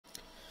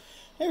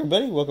Hey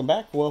everybody, welcome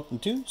back. Welcome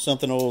to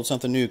Something Old,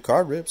 Something New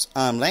Card Rips.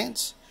 I'm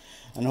Lance,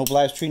 and I hope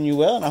life's treating you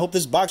well, and I hope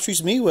this box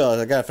treats me well.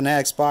 I got a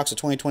Fanatics box of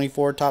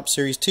 2024 Top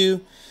Series 2.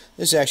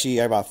 This is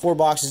actually, I bought 4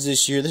 boxes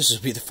this year. This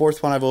will be the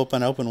 4th one I've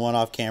opened. I opened one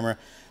off camera.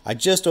 I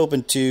just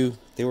opened 2.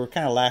 They were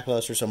kind of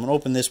lackluster, so I'm going to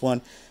open this one.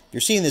 If you're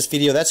seeing this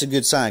video, that's a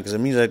good sign, because it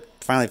means I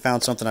finally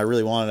found something I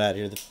really wanted out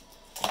here. The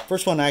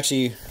first one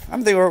actually,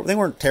 they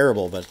weren't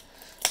terrible, but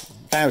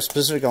kind of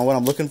specific on what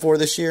I'm looking for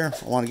this year.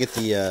 I want to get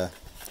the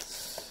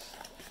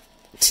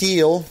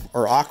teal,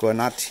 or aqua,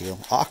 not teal,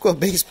 aqua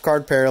base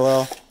card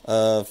parallel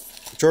of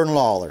Jordan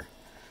Lawler.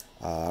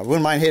 I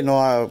wouldn't mind hitting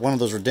one of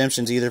those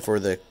redemptions either for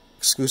the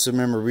exclusive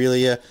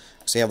memorabilia.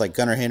 So you have like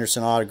Gunnar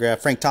Henderson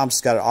autograph. Frank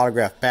Thompson's got an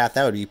autograph path.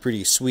 That would be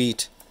pretty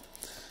sweet.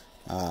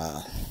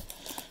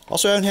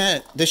 Also, I haven't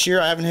had this year.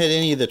 I haven't had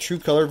any of the true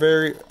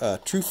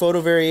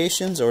photo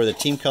variations or the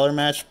team color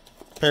match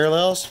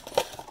parallels.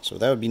 So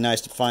that would be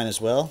nice to find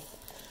as well.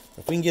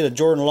 If we can get a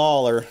Jordan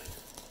Lawler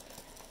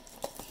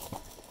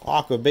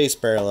aqua base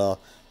parallel,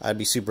 I'd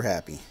be super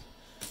happy.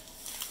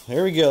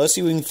 Here we go. Let's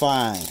see what we can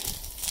find.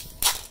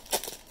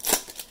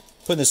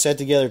 Putting the set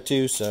together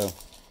too, so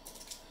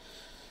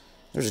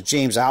there's a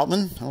James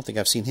Outman. I don't think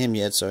I've seen him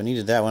yet, so I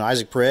needed that one.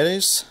 Isaac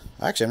Paredes.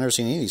 Actually, I've never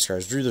seen any of these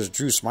cards. There's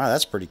Drew Smiley.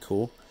 That's pretty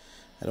cool.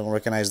 I don't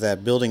recognize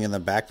that building in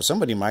the back, but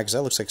somebody might, because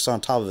that looks like it's on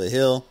top of a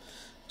hill.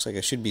 Looks like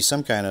it should be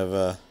some kind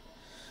of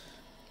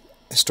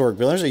historic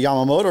building. There's a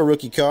Yamamoto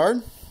rookie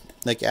card.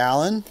 Nick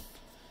Allen.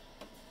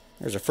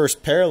 There's a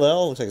first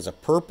parallel. Looks like it's a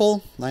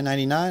purple.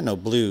 $9.99. No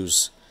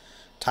blues.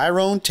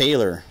 Tyrone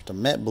Taylor. The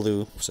Met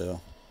blue. So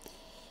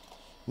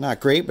not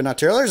great, but not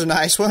terrible. There's a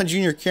nice one.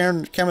 Junior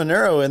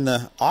Caminero in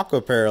the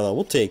aqua parallel.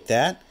 We'll take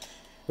that.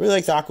 Really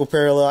like the aqua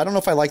parallel. I don't know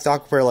if I like the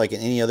aqua parallel like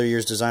in any other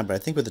year's design, but I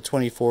think with the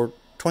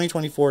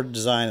 2024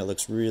 design, it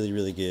looks really,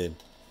 really good.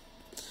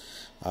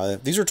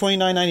 These are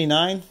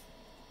 $29.99,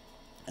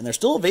 and they're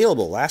still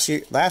available. Last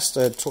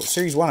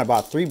Series 1, I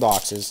bought 3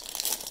 boxes.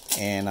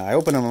 And I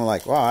opened them and I'm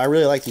like, wow, I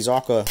really like these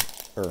aqua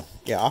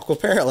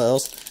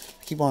parallels.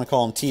 I keep wanting to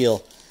call them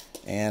teal.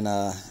 And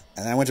I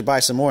went to buy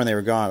some more and they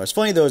were gone. It's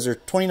funny though, they're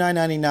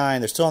 $29.99.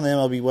 They're still on the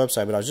MLB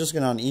website, but I was just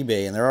getting on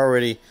eBay and they're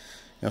already,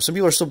 some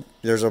people are still,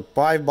 there's a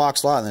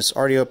 5-box lot and it's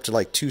already up to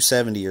like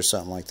 $270 or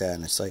something like that.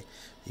 And it's like,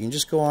 you can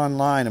just go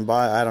online and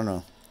buy, I don't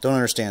know. Don't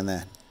understand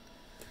that.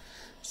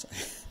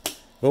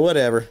 But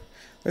whatever.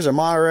 There's a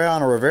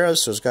Mariano Rivera,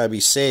 so it's got to be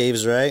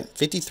saves, right?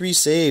 53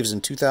 saves in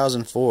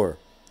 2004.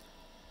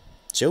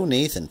 Joe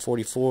Nathan,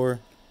 44.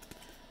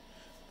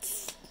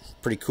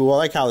 Pretty cool. I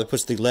like how they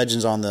put the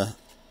legends on the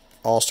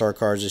All-Star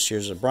cards this year.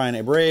 There's a Brian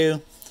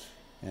Abreu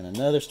and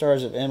another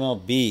Stars of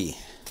MLB.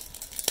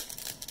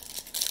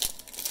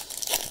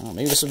 Oh,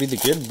 maybe this will be the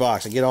good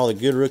box. I get all the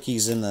good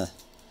rookies in the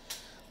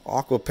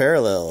aqua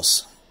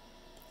parallels.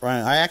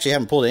 Brian, I actually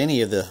haven't pulled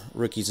any of the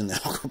rookies in the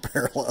aqua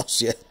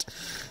parallels yet.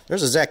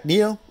 There's a Zach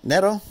Neto,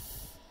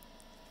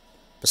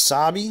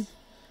 Basabi.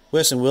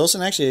 Weston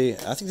Wilson. Actually,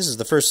 I think this is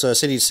the first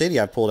City to City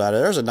I pulled out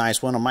of. There's a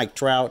nice one. A Mike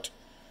Trout.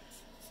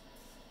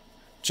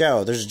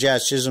 Joe. There's a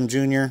Jazz Chisholm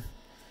Jr.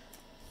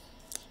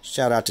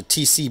 Shout out to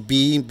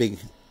TCB, big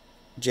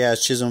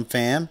Jazz Chisholm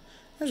fan.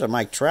 There's a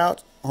Mike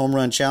Trout. Home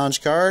Run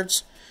Challenge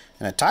cards.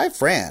 And a Ty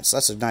France.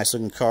 That's a nice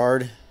looking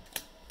card.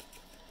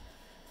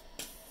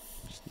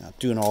 Not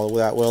doing all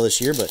that well this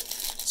year, but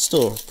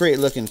still a great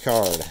looking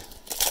card.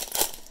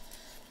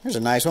 There's a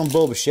nice one.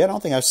 Bo Bichette. I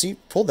don't think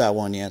I've pulled that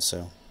one yet,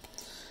 so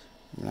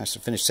nice to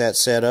finish that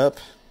set up.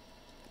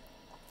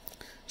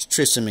 There's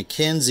Tristan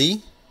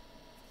McKenzie.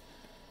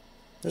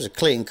 There's a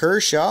Clayton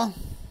Kershaw.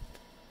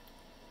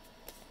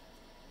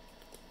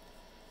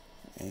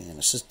 And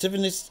a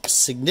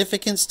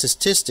significant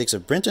statistics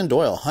of Brenton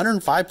Doyle.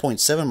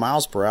 105.7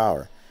 miles per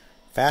hour.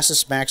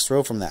 Fastest max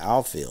throw from the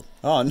outfield.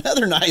 Oh,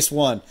 another nice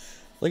one.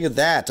 Look at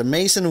that. To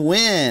Mason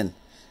Wynn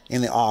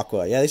in the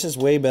aqua. Yeah, this is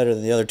way better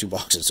than the other 2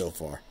 boxes so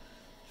far.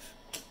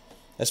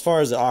 As far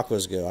as the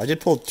aquas go. I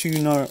did pull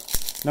 2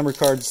 number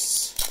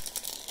cards.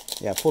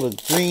 Yeah, I pulled a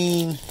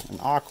green, an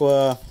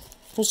aqua,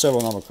 pulled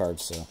several number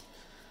cards, so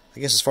I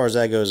guess as far as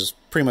that goes, it's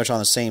pretty much on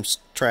the same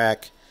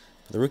track.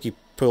 The rookie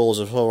pulls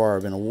so far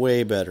have been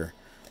way better.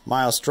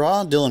 Miles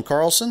Straw, Dylan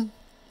Carlson,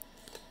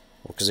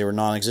 because they were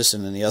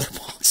non-existent in the other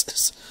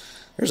boxes.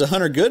 There's a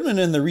Hunter Goodman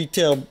in the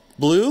retail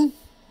blue.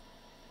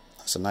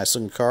 That's a nice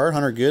looking card,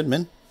 Hunter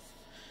Goodman.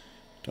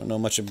 Don't know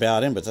much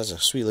about him, but that's a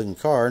sweet looking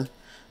card.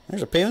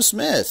 There's a Pavin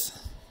Smith.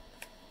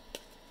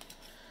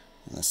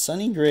 And a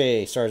Sonny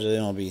Gray, Stars of the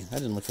MLB. That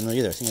didn't look familiar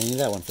either. I think I need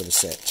that one for the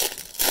set.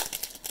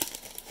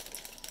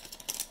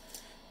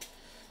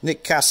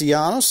 Nick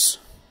Castellanos.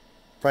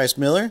 Bryce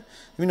Miller.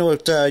 Let me know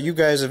what you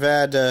guys have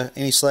had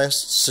any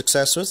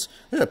success with.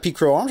 There's a Pete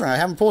Crow Armstrong. I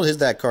haven't pulled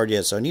that card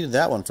yet, so I needed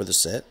that one for the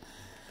set.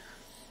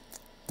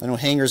 I know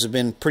hangers have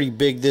been pretty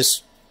big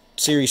this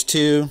Series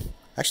 2.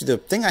 Actually, the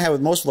thing I had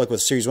with most luck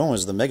with Series 1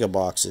 was the mega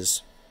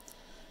boxes.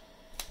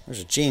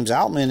 There's a James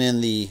Outman in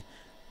the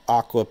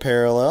aqua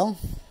parallel.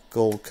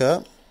 Gold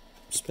Cup.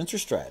 Spencer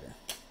Strider.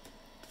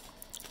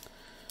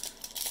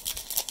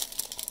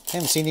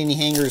 Haven't seen any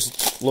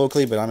hangers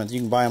locally, but I mean, you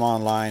can buy them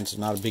online. So it's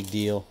not a big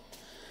deal.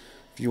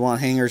 If you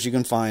want hangers, you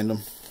can find them.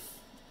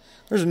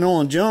 There's a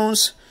Nolan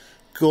Jones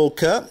Gold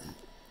Cup.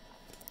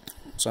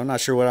 So I'm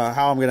not sure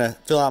how I'm going to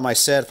fill out my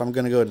set. If I'm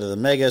going to go to the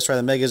Megas, try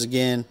the Megas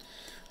again.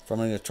 If I'm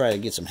going to try to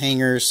get some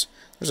hangers.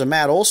 There's a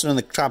Matt Olson in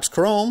the Topps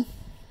Chrome.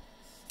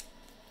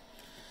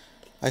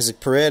 Isaac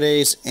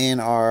Paredes in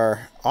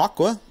our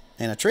Aqua.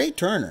 And a Trey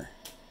Turner.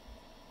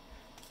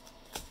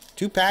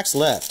 2 packs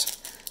left.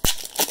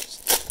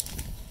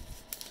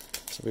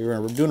 So we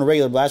were doing a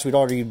regular blast. We'd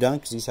already done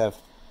because these have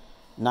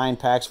 9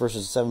 packs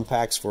versus 7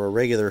 packs for a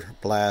regular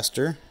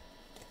blaster.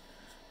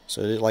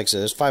 So like I said,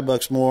 there's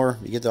 $5 more.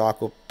 You get the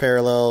Aqua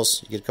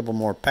Parallels. You get a couple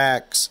more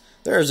packs.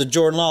 There's a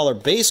Jordan Lawler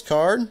base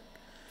card.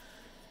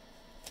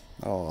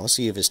 Oh, let's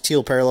see if his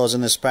teal Parallels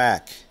in this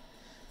pack.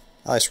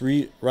 Alex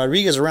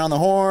Rodriguez around the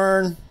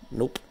horn.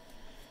 Nope.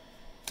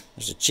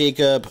 There's a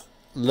Jacob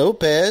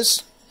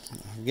Lopez.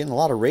 I'm getting a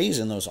lot of rays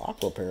in those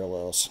Aqua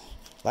Parallels.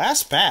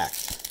 Last pack.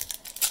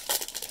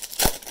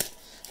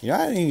 You know,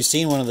 I haven't even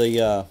seen one of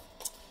the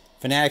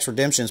Fanatics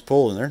Redemptions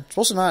pulled, and they're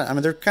supposed to not. I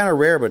mean, they're kind of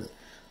rare, but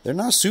they're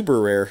not super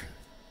rare.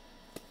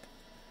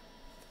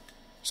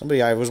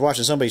 I was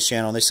watching somebody's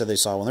channel, and they said they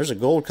saw one. There's a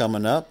gold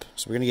coming up,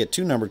 so we're going to get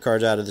 2 numbered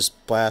cards out of this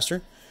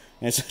blaster.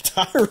 And it's a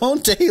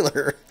Tyrone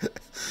Taylor.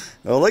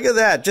 Oh, look at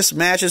that. Just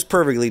matches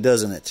perfectly,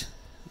 doesn't it?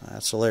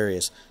 That's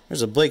hilarious.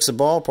 There's a Blake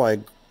Sabal,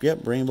 probably,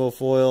 yep, rainbow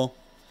foil.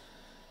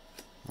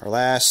 Our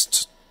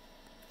last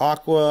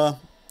Aqua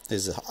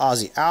is the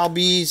Ozzy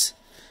Albies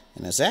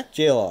and a Zach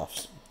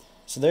Jailoffs.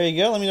 So there you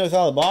go. Let me know what's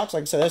out of the box.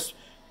 Like I said,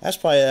 that's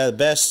probably the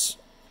best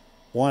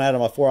one out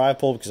of my 4 I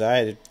pulled because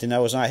I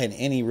was not hitting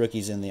any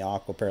rookies in the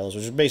Aqua Parallels,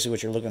 which is basically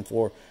what you're looking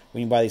for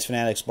when you buy these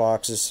Fanatics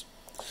boxes.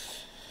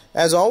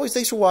 As always,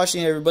 thanks for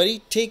watching,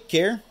 everybody. Take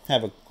care.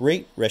 Have a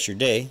great rest of your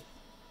day.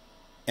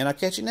 And I'll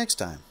catch you next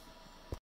time.